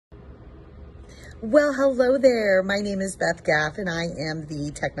Well, hello there. My name is Beth Gaff, and I am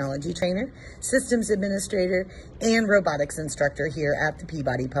the technology trainer, systems administrator, and robotics instructor here at the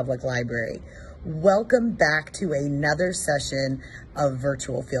Peabody Public Library. Welcome back to another session of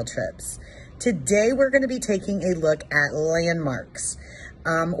virtual field trips. Today, we're going to be taking a look at landmarks.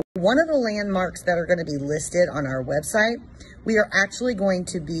 One of the landmarks that are going to be listed on our website, we are actually going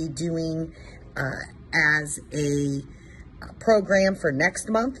to be doing as a program for next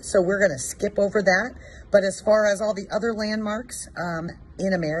month, so we're going to skip over that. But as far as all the other landmarks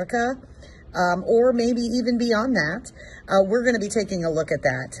in America, or maybe even beyond that, we're going to be taking a look at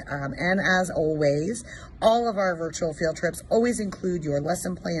that. And as always, all of our virtual field trips always include your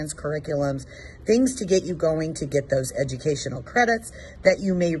lesson plans, curriculums, things to get you going to get those educational credits that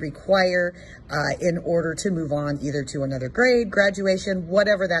you may require in order to move on either to another grade, graduation,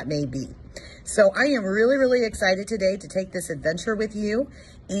 whatever that may be. So I am really excited today to take this adventure with you.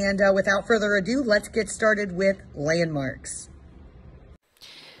 And without further ado, let's get started with landmarks.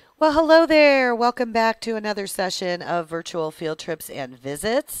 Well, hello there. Welcome back to another session of virtual field trips and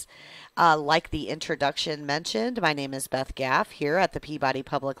visits. Like the introduction mentioned, my name is Beth Gaff here at the Peabody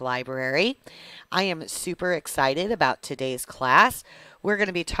Public Library. I am super excited about today's class. We're going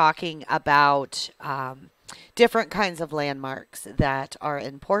to be talking about different kinds of landmarks that are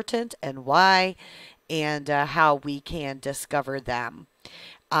important and why, and how we can discover them.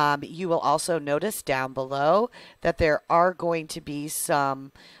 You will also notice down below that there are going to be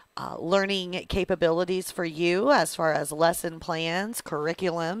some learning capabilities for you as far as lesson plans,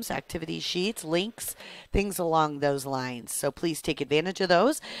 curriculums, activity sheets, links, things along those lines. So please take advantage of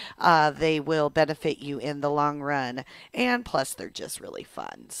those. They will benefit you in the long run, and plus they're just really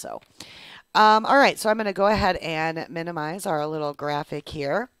fun. So, all right, so I'm going to go ahead and minimize our little graphic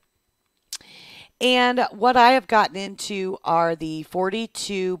here. And what I have gotten into are the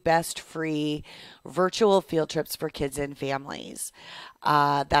 42 best free virtual field trips for kids and families.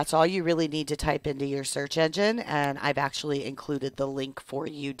 That's all you really need to type into your search engine, and I've actually included the link for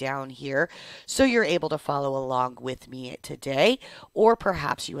you down here so you're able to follow along with me today, or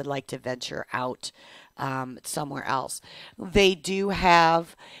perhaps you would like to venture out somewhere else. They do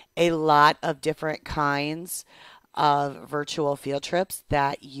have a lot of different kinds of virtual field trips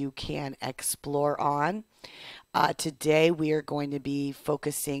that you can explore on. Today we are going to be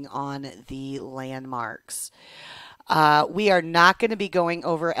focusing on the landmarks. We are not going to be going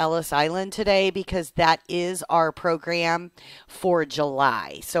over Ellis Island today because that is our program for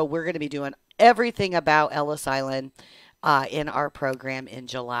July. So we're going to be doing everything about Ellis Island in our program in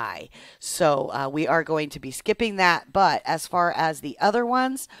July. So we are going to be skipping that. But as far as the other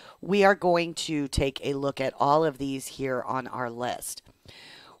ones, we are going to take a look at all of these here on our list.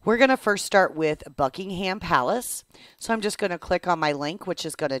 We're going to first start with Buckingham Palace. So I'm just going to click on my link, which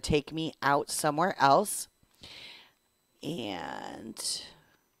is going to take me out somewhere else. And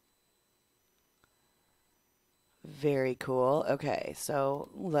very cool. Okay, so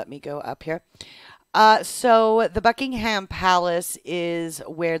let me go up here. So the Buckingham Palace is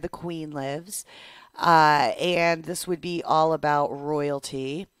where the Queen lives, and this would be all about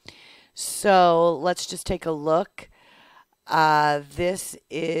royalty. So let's just take a look. This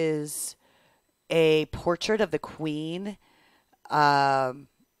is a portrait of the Queen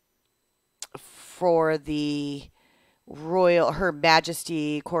for the Her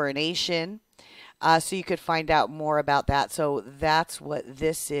Majesty coronation. So you could find out more about that. So that's what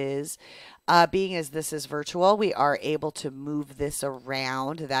this is. Being as this is virtual, we are able to move this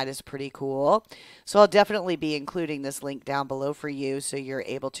around. That is pretty cool. So I'll definitely be including this link down below for you so you're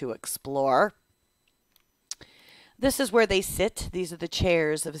able to explore. This is where they sit. These are the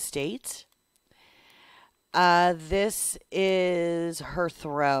chairs of state. This is her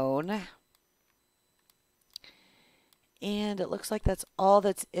throne. And it looks like that's all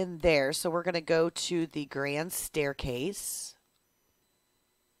that's in there. So we're going to go to the grand staircase.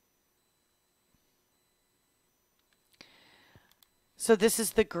 So this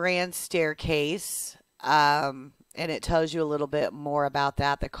is the grand staircase. And it tells you a little bit more about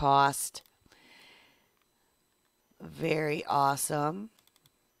that, the cost. Very awesome.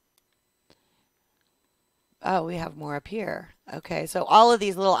 Oh, we have more up here. Okay, so all of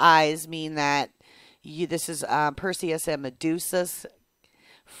these little eyes mean that this is Perseus and Medusa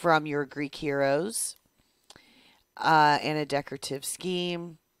from your Greek heroes, and a decorative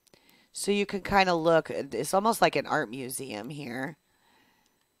scheme. So you can kind of look, it's almost like an art museum here.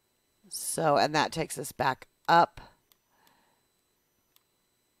 So, and that takes us back up.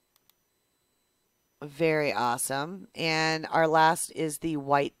 Very awesome. And our last is the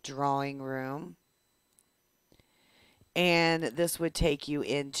white drawing room. And this would take you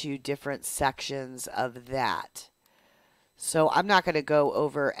into different sections of that. So I'm not going to go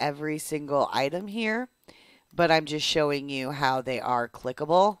over every single item here, but I'm just showing you how they are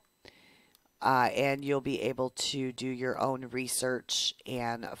clickable. And you'll be able to do your own research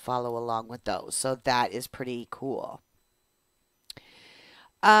and follow along with those. So that is pretty cool.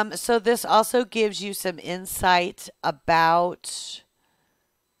 So this also gives you some insight about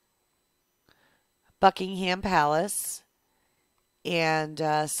Buckingham Palace and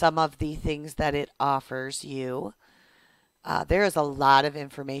some of the things that it offers you. There is a lot of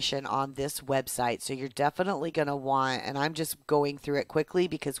information on this website, so you're definitely going to want, and I'm just going through it quickly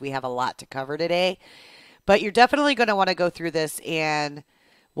because we have a lot to cover today, but you're definitely going to want to go through this and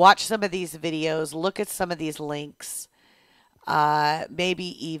watch some of these videos, look at some of these links, maybe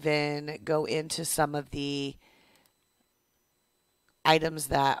even go into some of the items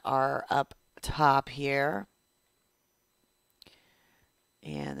that are up top here.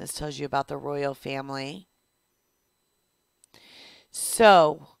 And this tells you about the royal family.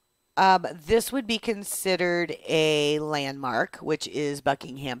 So, this would be considered a landmark, which is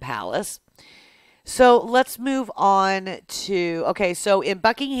Buckingham Palace. So, let's move on to, okay, so in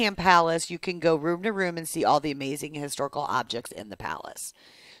Buckingham Palace, you can go room to room and see all the amazing historical objects in the palace.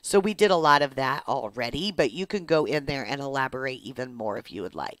 So, we did a lot of that already, but you can go in there and elaborate even more if you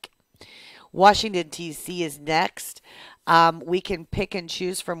would like. Washington, D.C. is next. We can pick and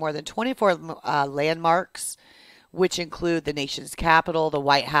choose from more than 24 landmarks, which include the nation's capital, the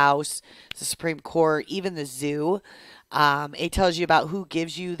White House, the Supreme Court, even the zoo. It tells you about who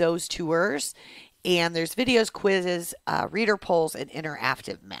gives you those tours. And there's videos, quizzes, reader polls, and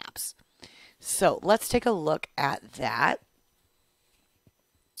interactive maps. So let's take a look at that.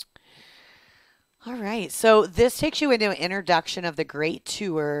 All right, so this takes you into an introduction of the great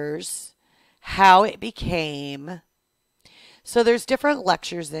tours, how it became. So there's different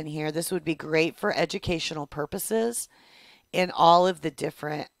lectures in here. This would be great for educational purposes in all of the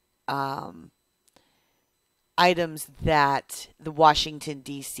different items that the Washington,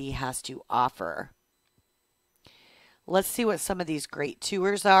 D.C. has to offer. Let's see what some of these great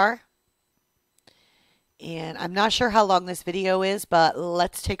tours are. And I'm not sure how long this video is, but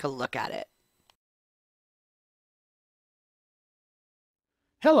let's take a look at it.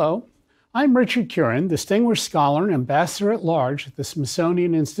 Hello. I'm Richard Curran, Distinguished Scholar and Ambassador at Large at the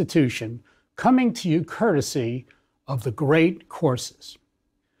Smithsonian Institution, coming to you courtesy of the Great Courses.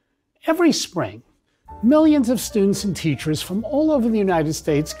 Every spring, millions of students and teachers from all over the United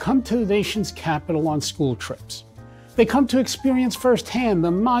States come to the nation's capital on school trips. They come to experience firsthand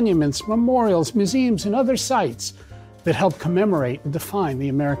the monuments, memorials, museums, and other sites that help commemorate and define the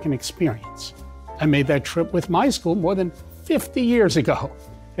American experience. I made that trip with my school more than 50 years ago.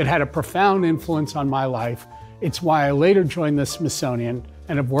 It had a profound influence on my life. It's why I later joined the Smithsonian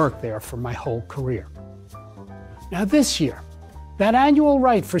and have worked there for my whole career. Now this year, that annual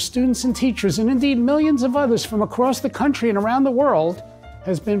right for students and teachers, and indeed millions of others from across the country and around the world,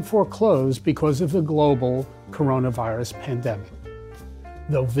 has been foreclosed because of the global coronavirus pandemic.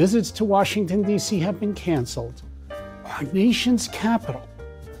 Though visits to Washington, D.C. have been canceled, our nation's capital,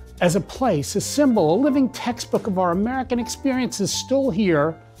 as a place, a symbol, a living textbook of our American experience, is still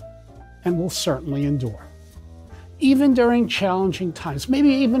here and will certainly endure. Even during challenging times, maybe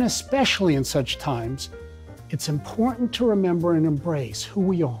even especially in such times, it's important to remember and embrace who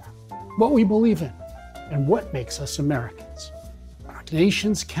we are, what we believe in, and what makes us Americans. Our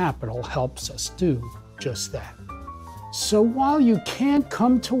nation's capital helps us do just that. So while you can't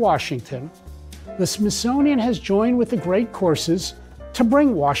come to Washington, the Smithsonian has joined with the Great Courses to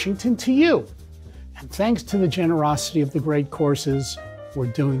bring Washington to you. And thanks to the generosity of the Great Courses, we're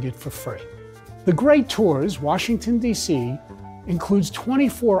doing it for free. The Great Tours, Washington, D.C., includes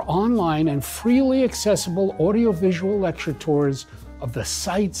 24 online and freely accessible audiovisual lecture tours of the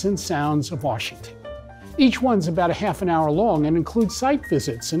sights and sounds of Washington. Each one's about a half an hour long and includes site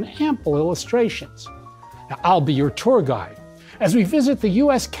visits and ample illustrations. Now, I'll be your tour guide as we visit the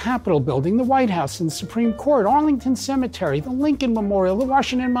U.S. Capitol building, the White House and the Supreme Court, Arlington Cemetery, the Lincoln Memorial, the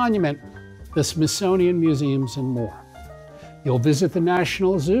Washington Monument, the Smithsonian Museums, and more. You'll visit the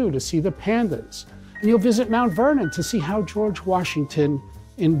National Zoo to see the pandas, and you'll visit Mount Vernon to see how George Washington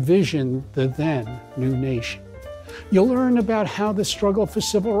envisioned the then new nation. You'll learn about how the struggle for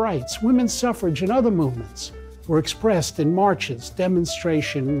civil rights, women's suffrage, and other movements were expressed in marches,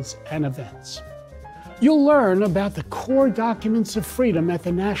 demonstrations, and events. You'll learn about the core documents of freedom at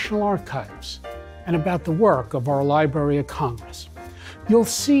the National Archives and about the work of our Library of Congress. You'll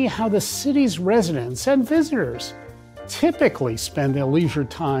see how the city's residents and visitors typically spend their leisure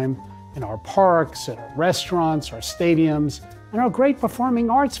time in our parks, at our restaurants, our stadiums, and our great performing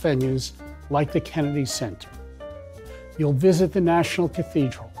arts venues like the Kennedy Center. You'll visit the National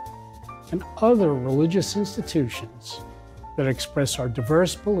Cathedral and other religious institutions that express our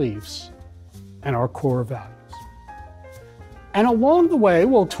diverse beliefs and our core values. And along the way,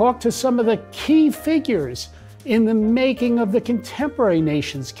 we'll talk to some of the key figures in the making of the contemporary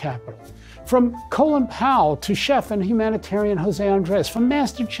nation's capital, from Colin Powell to chef and humanitarian Jose Andres, from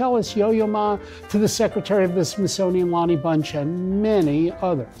master cellist Yo-Yo Ma to the Secretary of the Smithsonian Lonnie Bunch, and many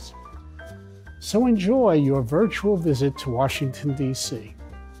others. So enjoy your virtual visit to Washington, D.C.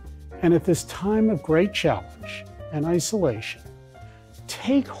 And at this time of great challenge and isolation,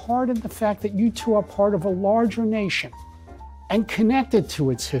 take heart in the fact that you too are part of a larger nation and connected to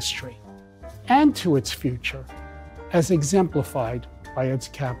its history and to its future, as exemplified by its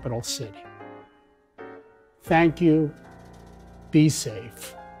capital city. Thank you, be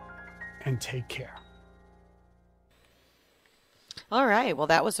safe, and take care. All right, well,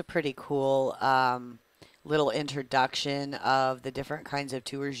 that was a pretty cool little introduction of the different kinds of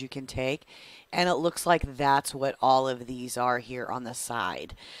tours you can take. And it looks like that's what all of these are here on the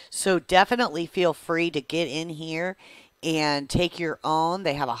side. So definitely feel free to get in here and take your own.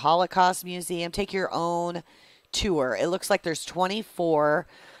 They have a Holocaust museum. Take your own tour. It looks like there's 24.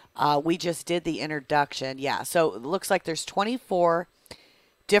 We just did the introduction. Yeah, so it looks like there's 24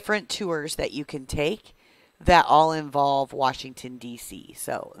 different tours that you can take that all involve Washington, D.C.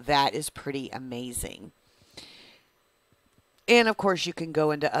 So that is pretty amazing. And, of course, you can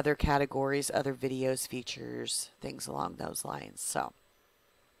go into other categories, other videos, features, things along those lines. So,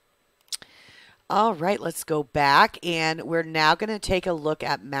 all right, let's go back. And we're now going to take a look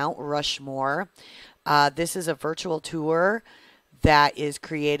at Mount Rushmore. This is a virtual tour that is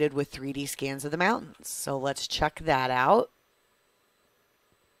created with 3D scans of the mountains. So let's check that out.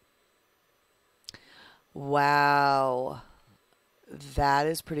 Wow. That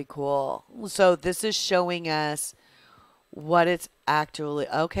is pretty cool. So this is showing us what it's actually,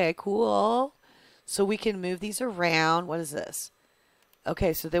 okay, cool. So we can move these around. What is this?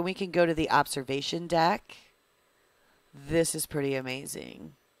 Okay, so then we can go to the observation deck. This is pretty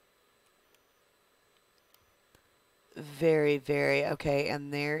amazing. Very, very, okay,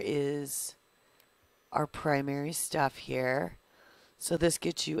 and there is our primary stuff here. So this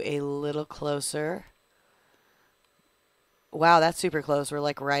gets you a little closer. Wow, that's super close. We're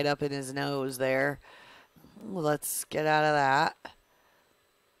like right up in his nose there. Let's get out of that.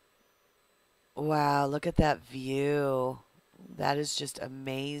 Wow, look at that view. That is just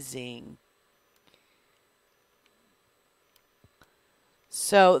amazing.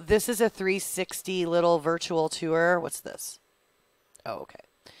 So this is a 360 little virtual tour. What's this? Oh, okay.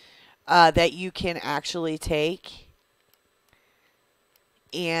 That you can actually take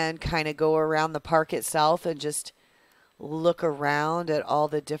and kind of go around the park itself and just look around at all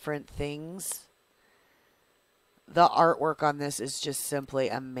the different things. The artwork on this is just simply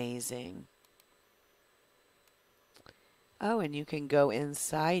amazing. Oh, and you can go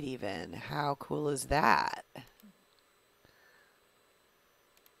inside even. How cool is that?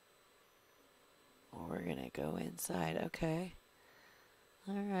 We're going to go inside. Okay.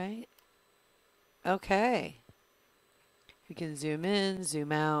 All right. Okay. We can zoom in,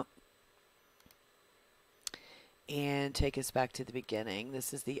 zoom out, and take us back to the beginning.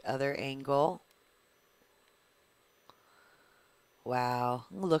 This is the other angle. Wow.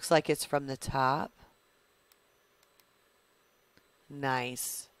 Looks like it's from the top.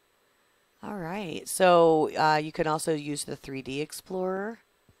 Nice. All right. So you can also use the 3D Explorer.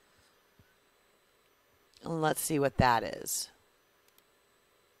 And let's see what that is.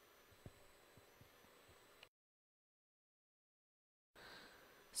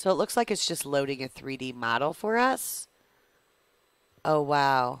 So it looks like it's just loading a 3D model for us. Oh,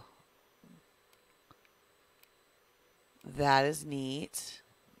 wow. That is neat.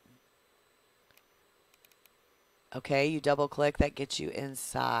 Okay, you double click, that gets you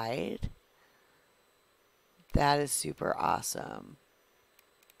inside. That is super awesome.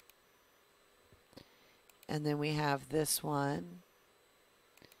 And then we have this one.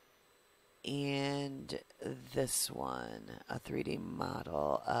 And this one, a 3D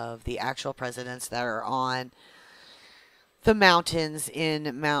model of the actual presidents that are on the mountains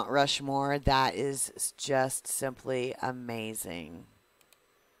in Mount Rushmore. That is just simply amazing.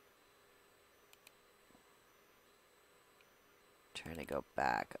 Trying to go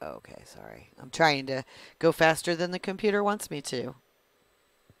back. Okay, sorry. I'm trying to go faster than the computer wants me to.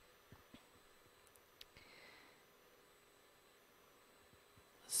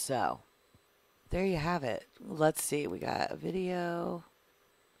 So, there you have it. Let's see. We got a video.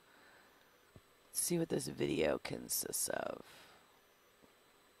 Let's see what this video consists of.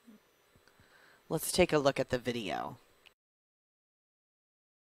 Let's take a look at the video.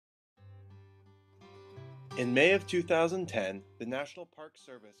 In May of 2010, the National Park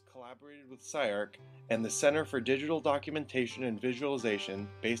Service collaborated with SCI-Arc and the Centre for Digital Documentation and Visualization,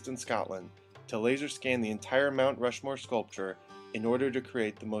 based in Scotland, to laser scan the entire Mount Rushmore sculpture in order to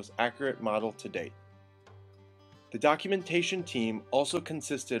create the most accurate model to date. The documentation team also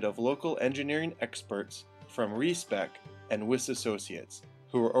consisted of local engineering experts from ReSpec and WIS Associates,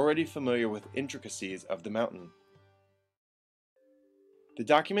 who were already familiar with intricacies of the mountain. The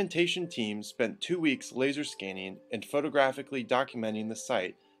documentation team spent 2 weeks laser scanning and photographically documenting the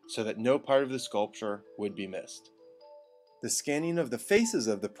site so that no part of the sculpture would be missed. The scanning of the faces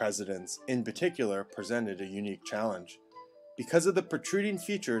of the presidents, in particular, presented a unique challenge. Because of the protruding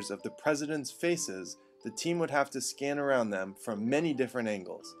features of the presidents' faces, the team would have to scan around them from many different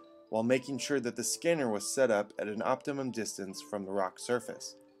angles, while making sure that the scanner was set up at an optimum distance from the rock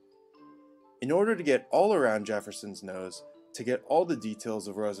surface. In order to get all around Jefferson's nose, to get all the details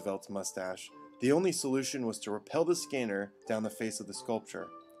of Roosevelt's mustache, the only solution was to rappel the scanner down the face of the sculpture.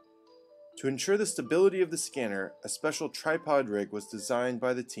 To ensure the stability of the scanner, a special tripod rig was designed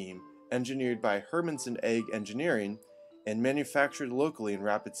by the team, engineered by Hermanson Egg Engineering, and manufactured locally in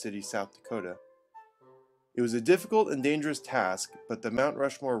Rapid City, South Dakota. It was a difficult and dangerous task, but the Mount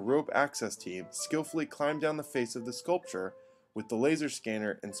Rushmore rope access team skillfully climbed down the face of the sculpture with the laser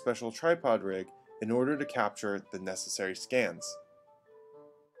scanner and special tripod rig in order to capture the necessary scans.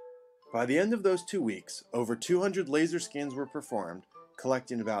 By the end of those 2 weeks, over 200 laser scans were performed,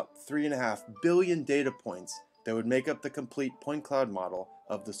 collecting about 3.5 billion data points that would make up the complete point cloud model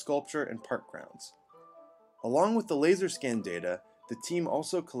of the sculpture and park grounds. Along with the laser scan data, the team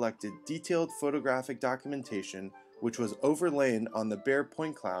also collected detailed photographic documentation which was overlain on the bare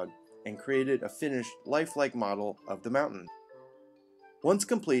point cloud and created a finished, lifelike model of the mountain. Once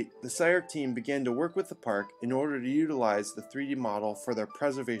complete, the SCI-Arc team began to work with the park in order to utilize the 3D model for their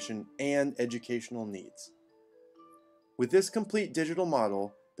preservation and educational needs. With this complete digital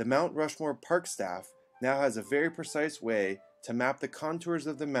model, the Mount Rushmore park staff now has a very precise way to map the contours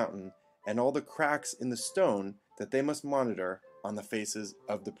of the mountain and all the cracks in the stone that they must monitor on the faces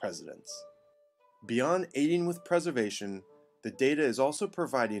of the presidents. Beyond aiding with preservation, the data is also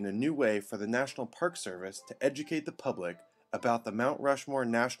providing a new way for the National Park Service to educate the public about the Mount Rushmore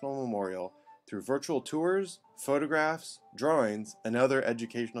National Memorial through virtual tours, photographs, drawings, and other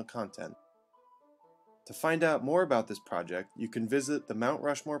educational content. To find out more about this project, you can visit the Mount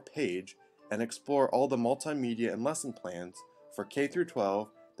Rushmore page and explore all the multimedia and lesson plans for K-12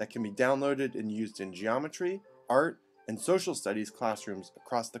 that can be downloaded and used in geometry, art, and social studies classrooms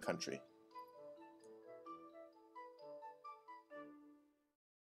across the country.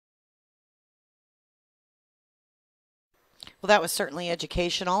 Well, that was certainly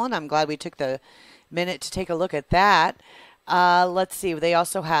educational, and I'm glad we took the minute to take a look at that. Let's see. They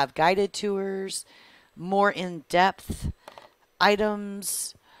also have guided tours, more in-depth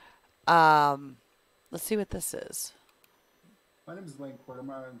items. Let's see what this is. My name is Lane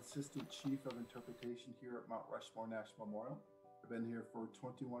Quartermeyer. I'm Assistant Chief of Interpretation here at Mount Rushmore National Memorial. I've been here for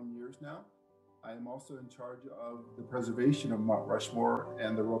 21 years now. I am also in charge of the preservation of Mount Rushmore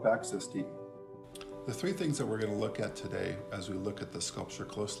and the rope access team. The three things that we're going to look at today as we look at the sculpture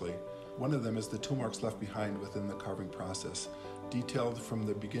closely, one of them is the tool marks left behind within the carving process. Detailed from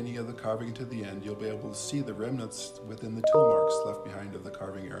the beginning of the carving to the end, you'll be able to see the remnants within the tool marks left behind of the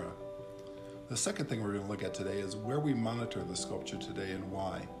carving era. The second thing we're going to look at today is where we monitor the sculpture today and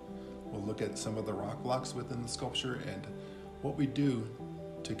why. We'll look at some of the rock blocks within the sculpture and what we do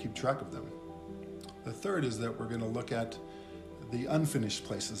to keep track of them. The third is that we're going to look at the unfinished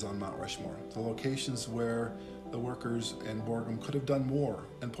places on Mount Rushmore, the locations where the workers and Borgum could have done more,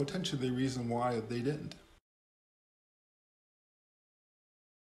 and potentially the reason why they didn't.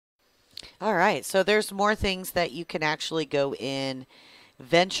 All right, so there's more things that you can actually go in,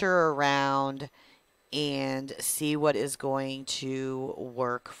 venture around, and see what is going to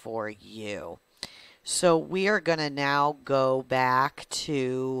work for you. So we are going to now go back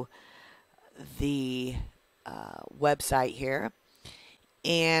to the website here,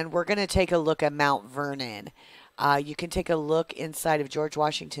 and we're going to take a look at Mount Vernon. You can take a look inside of George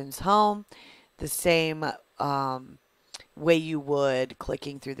Washington's home the same way you would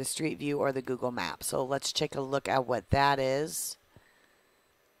clicking through the Street View or the Google Map. So let's take a look at what that is.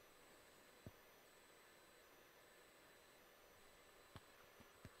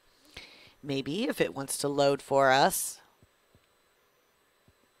 Maybe if it wants to load for us.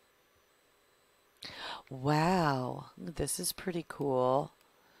 Wow, this is pretty cool.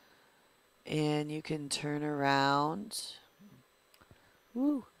 And you can turn around.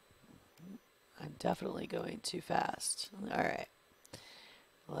 Woo. I'm definitely going too fast. All right.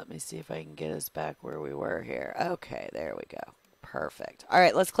 Let me see if I can get us back where we were here. Okay, there we go. Perfect. All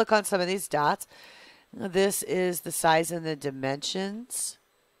right, let's click on some of these dots. This is the size and the dimensions.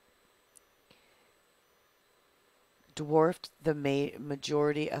 Dwarfed the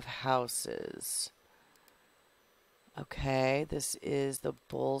majority of houses. Okay, this is the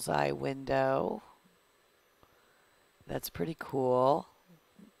bullseye window. That's pretty cool.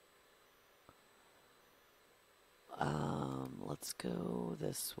 Let's go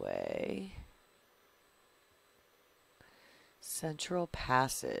this way. Central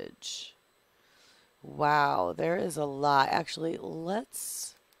Passage. Wow, there is a lot. Actually,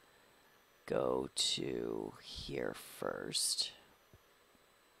 let's go to here first.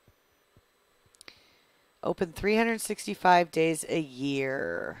 Open 365 days a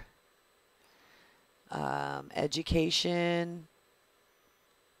year. Education.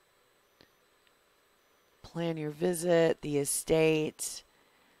 Plan your visit, the estate.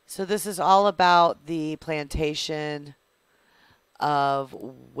 So this is all about the plantation of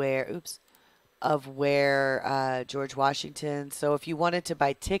where, George Washington. So if you wanted to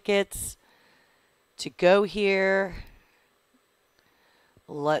buy tickets to go here,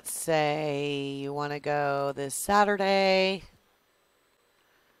 let's say you want to go this Saturday,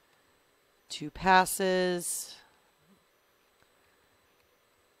 2 passes.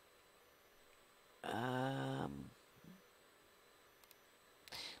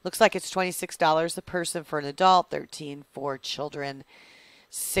 Looks like it's $26 a person for an adult, $13 for children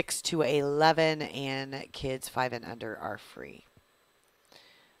 6 to 11, and kids 5 and under are free.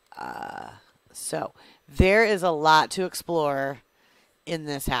 So there is a lot to explore in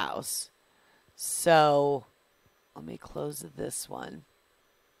this house. So let me close this one.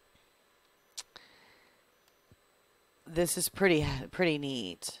 This is pretty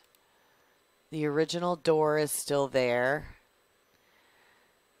neat. The original door is still there.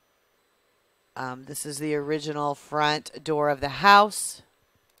 This is the original front door of the house.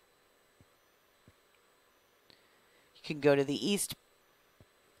 You can go to the east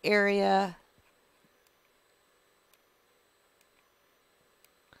area.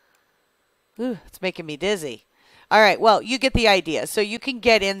 Ooh, it's making me dizzy. All right, well, you get the idea. So you can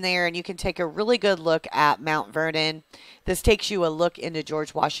get in there and you can take a really good look at Mount Vernon. This takes you a look into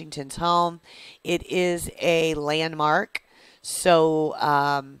George Washington's home. It is a landmark. So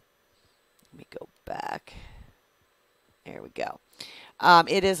let me go back. There we go.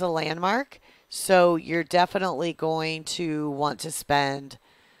 It is a landmark. So you're definitely going to want to spend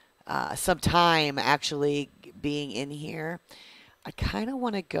some time actually being in here. I kind of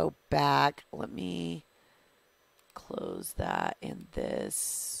want to go back. Let me close that and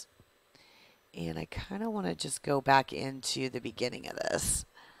this. And I kind of want to just go back into the beginning of this.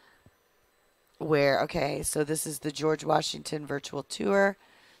 Where, okay, so this is the George Washington virtual tour.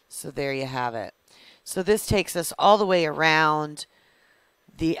 So there you have it. So this takes us all the way around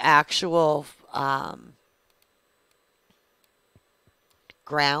the actual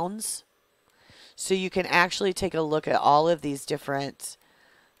grounds. So you can actually take a look at all of these different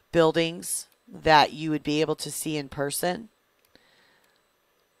buildings that you would be able to see in person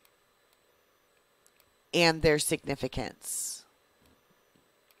and their significance.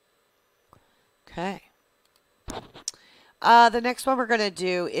 Okay. The next one we're going to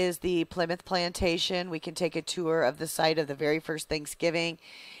do is the Plymouth Plantation. We can take a tour of the site of the very first Thanksgiving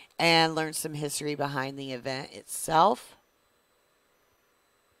and learn some history behind the event itself.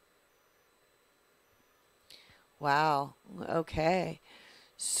 Wow. Okay.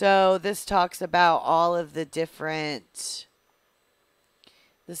 So this talks about all of the different...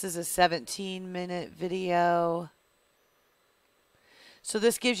 This is a 17-minute video. So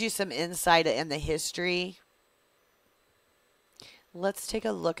this gives you some insight in the history. Let's take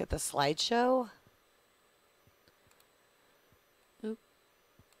a look at the slideshow. Oop.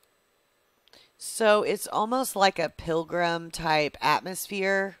 So it's almost like a pilgrim type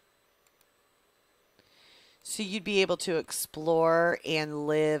atmosphere. So you'd be able to explore and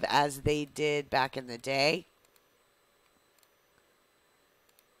live as they did back in the day.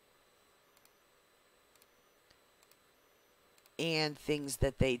 And things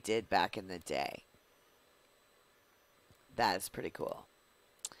that they did back in the day. That is pretty cool.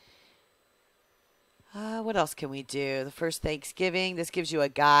 What else can we do? The first Thanksgiving. This gives you a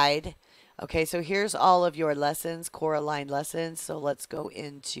guide. Okay, so here's all of your lessons, core aligned lessons. So let's go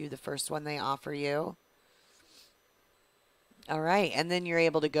into the first one they offer you. All right, and then you're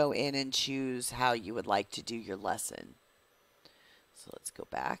able to go in and choose how you would like to do your lesson. So let's go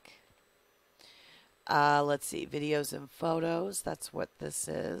back. Let's see, videos and photos. That's what this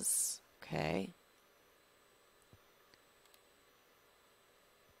is. Okay.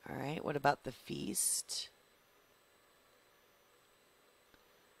 All right, what about the feast?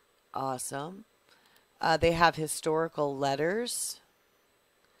 Awesome. They have historical letters.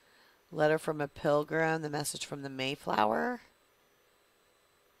 Letter from a pilgrim, the message from the Mayflower.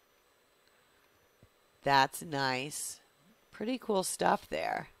 That's nice. Pretty cool stuff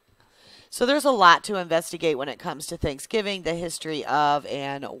there. So there's a lot to investigate when it comes to Thanksgiving, the history of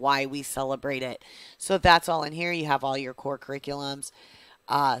and why we celebrate it. So that's all in here. You have all your core curriculums.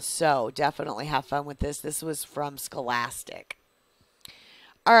 So definitely have fun with this. This was from Scholastic.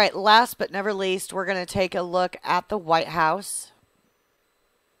 All right, last but never least, we're going to take a look at the White House.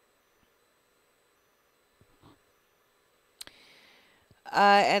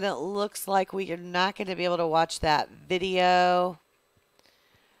 And it looks like we are not going to be able to watch that video.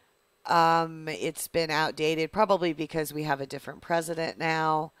 It's been outdated, probably because we have a different president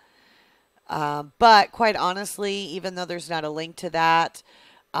now. But quite honestly, even though there's not a link to that,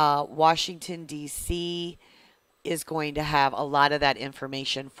 Washington, D.C. is going to have a lot of that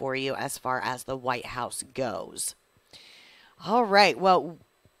information for you as far as the White House goes. All right, well,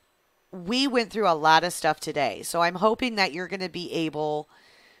 we went through a lot of stuff today, so I'm hoping that you're going to be able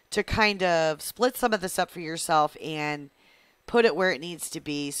to kind of split some of this up for yourself and put it where it needs to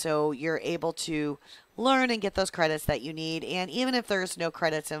be so you're able to learn and get those credits that you need. And even if there's no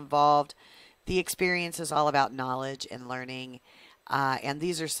credits involved, the experience is all about knowledge and learning. And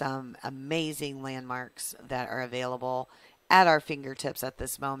these are some amazing landmarks that are available at our fingertips at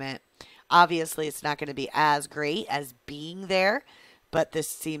this moment. Obviously, it's not going to be as great as being there, but this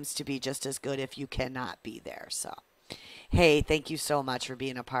seems to be just as good if you cannot be there. So, hey, thank you so much for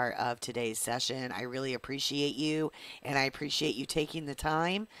being a part of today's session. I really appreciate you, and I appreciate you taking the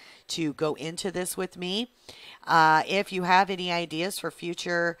time to go into this with me. If you have any ideas for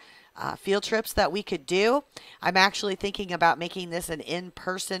future field trips that we could do, I'm actually thinking about making this an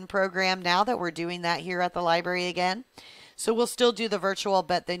in-person program now that we're doing that here at the library again. So we'll still do the virtual,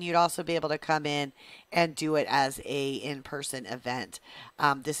 but then you'd also be able to come in and do it as a in-person event.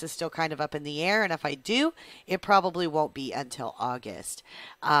 This is still kind of up in the air, and if I do, it probably won't be until August.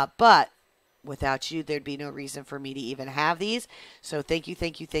 But without you, there'd be no reason for me to even have these. So thank you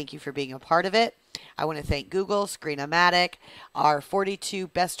for being a part of it. I want to thank Google, Screenomatic, our 42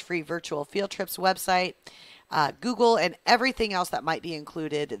 Best Free Virtual Field Trips website, Google, and everything else that might be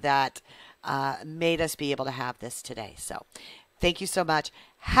included that made us be able to have this today. So thank you so much.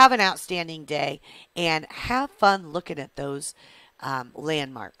 Have an outstanding day and have fun looking at those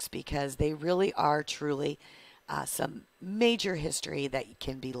landmarks, because they really are truly some major history that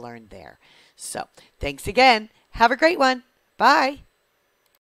can be learned there. So thanks again. Have a great one. Bye.